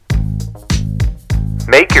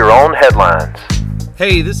Make your own headlines.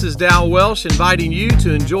 Hey, this is Dal Welsh inviting you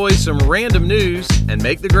to enjoy some random news and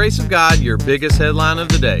make the grace of God your biggest headline of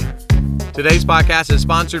the day. Today's podcast is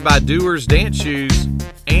sponsored by Doers Dance Shoes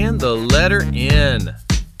and the letter N.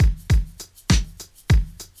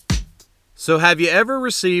 So have you ever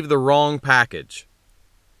received the wrong package?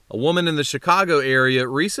 A woman in the Chicago area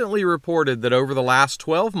recently reported that over the last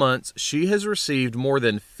 12 months, she has received more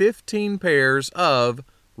than 15 pairs of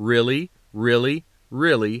really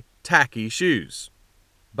tacky shoes.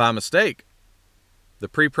 By mistake. The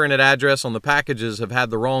pre-printed address on the packages have had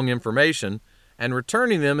the wrong information, and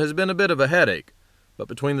returning them has been a bit of a headache. But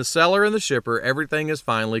between the seller and the shipper, everything is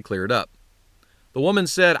finally cleared up. The woman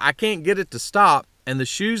said, "I can't get it to stop, and the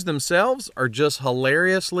shoes themselves are just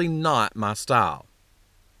hilariously not my style."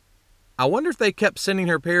 I wonder if they kept sending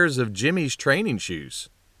her pairs of Jimmy's training shoes.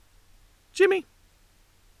 Jimmy.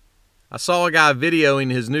 I saw a guy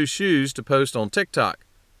videoing his new shoes to post on TikTok.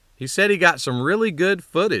 He said he got some really good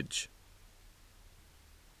footage.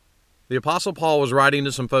 The Apostle Paul was writing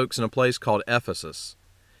to some folks in a place called Ephesus.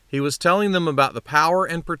 He was telling them about the power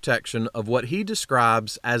and protection of what he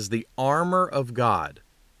describes as the armor of God.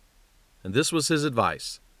 And this was his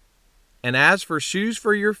advice. "And as for shoes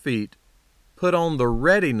for your feet, put on the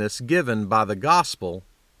readiness given by the gospel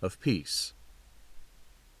of peace."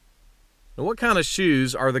 Now, what kind of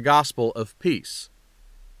shoes are the gospel of peace?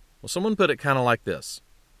 Well, someone put it kind of like this.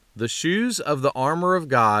 The shoes of the armor of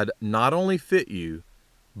God not only fit you,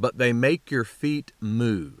 but they make your feet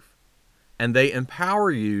move. And they empower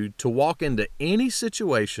you to walk into any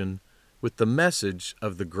situation with the message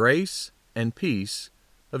of the grace and peace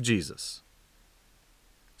of Jesus.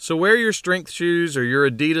 So wear your strength shoes or your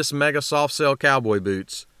Adidas Mega Soft Cell cowboy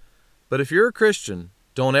boots. But if you're a Christian,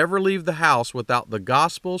 don't ever leave the house without the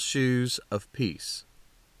gospel shoes of peace.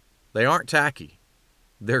 They aren't tacky.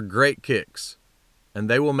 They're great kicks. And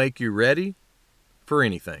they will make you ready for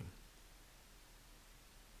anything.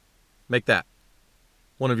 Make that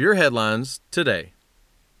one of your headlines today.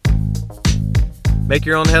 Make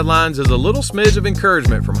Your Own Headlines is a little smidge of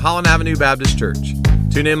encouragement from Holland Avenue Baptist Church.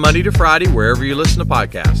 Tune in Monday to Friday wherever you listen to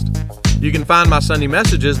podcasts. You can find my Sunday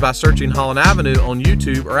messages by searching Holland Avenue on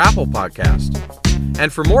YouTube or Apple Podcasts.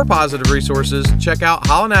 And for more positive resources, check out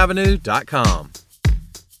hollandavenue.com.